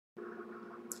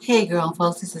Hey girl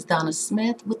folks, this is Donna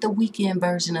Smith with the weekend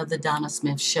version of the Donna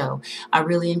Smith Show. I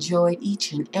really enjoyed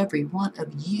each and every one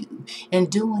of you and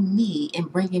doing me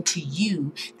and bringing to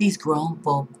you these grown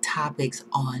folk topics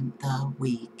on the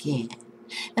weekend.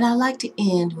 And I like to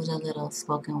end with a little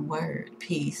spoken word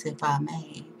piece, if I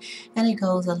may. And it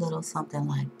goes a little something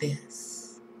like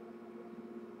this.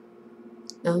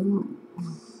 Oh,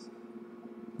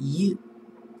 you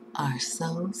are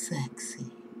so sexy.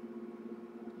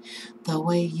 The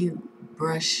way you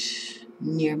brush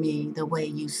near me, the way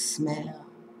you smell,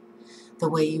 the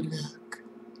way you look.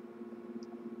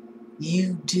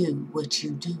 You do what you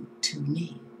do to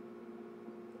me.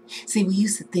 See, we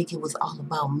used to think it was all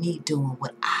about me doing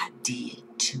what I did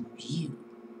to you.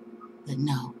 But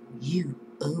no, you,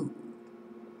 ooh,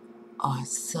 are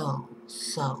so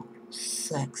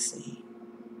sexy.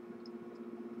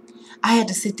 I had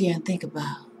to sit there and think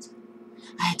about,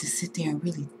 I had to sit there and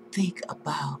really think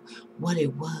about what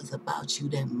it was about you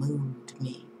that moved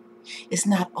me. It's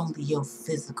not only your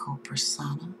physical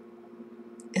persona.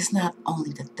 It's not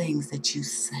only the things that you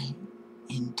say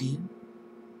and do.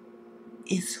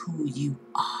 It's who you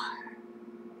are.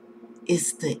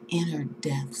 It's the inner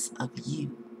depths of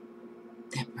you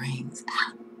that brings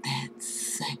out that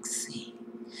sexy.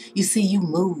 You see, you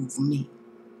move me.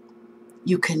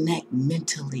 You connect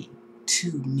mentally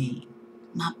to me.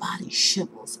 My body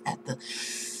shivers at the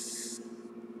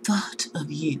thought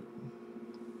of you.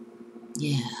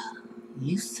 Yeah,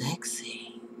 you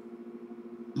sexy.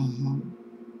 And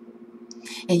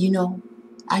you know,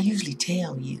 I usually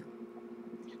tell you,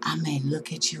 I may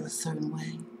look at you a certain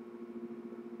way.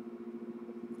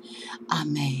 I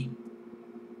may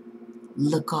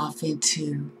look off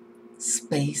into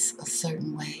space a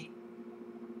certain way.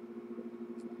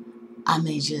 I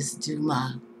may just do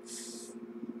my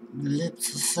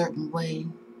lips a certain way,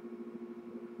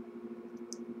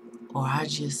 or I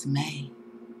just may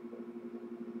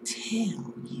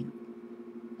tell you.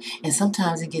 And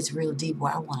sometimes it gets real deep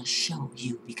where I want to show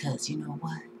you because you know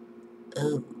what?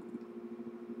 Oh,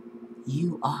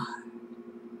 you are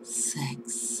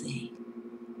sexy.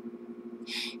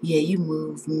 Yeah, you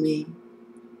move me.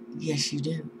 Yes, you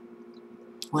do.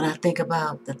 When I think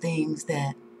about the things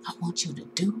that I want you to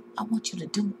do, I want you to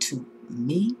do to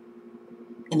me,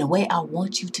 and the way I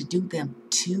want you to do them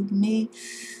to me,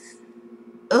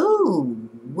 ooh,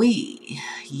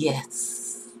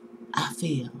 yes, I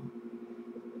feel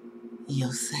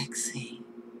you're sexy.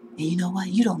 And you know what?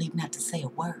 You don't even have to say a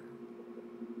word.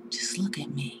 Just look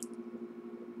at me.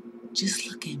 Just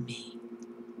look at me.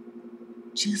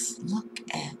 Just look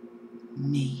at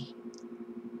me.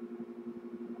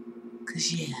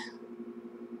 'Cause yeah,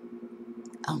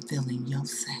 I'm feeling you're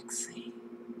sexy.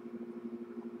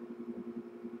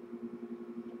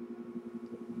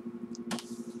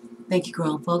 Thank you,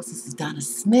 grown folks. This is Donna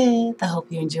Smith. I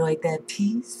hope you enjoyed that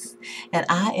piece. And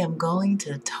I am going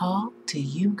to talk to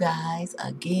you guys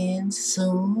again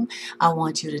soon. I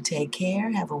want you to take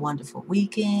care. Have a wonderful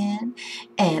weekend.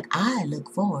 And I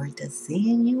look forward to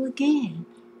seeing you again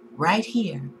right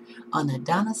here on the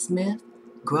Donna Smith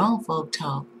Grown Folk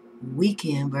Talk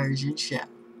Weekend Version Show.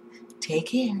 Take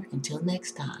care until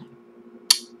next time.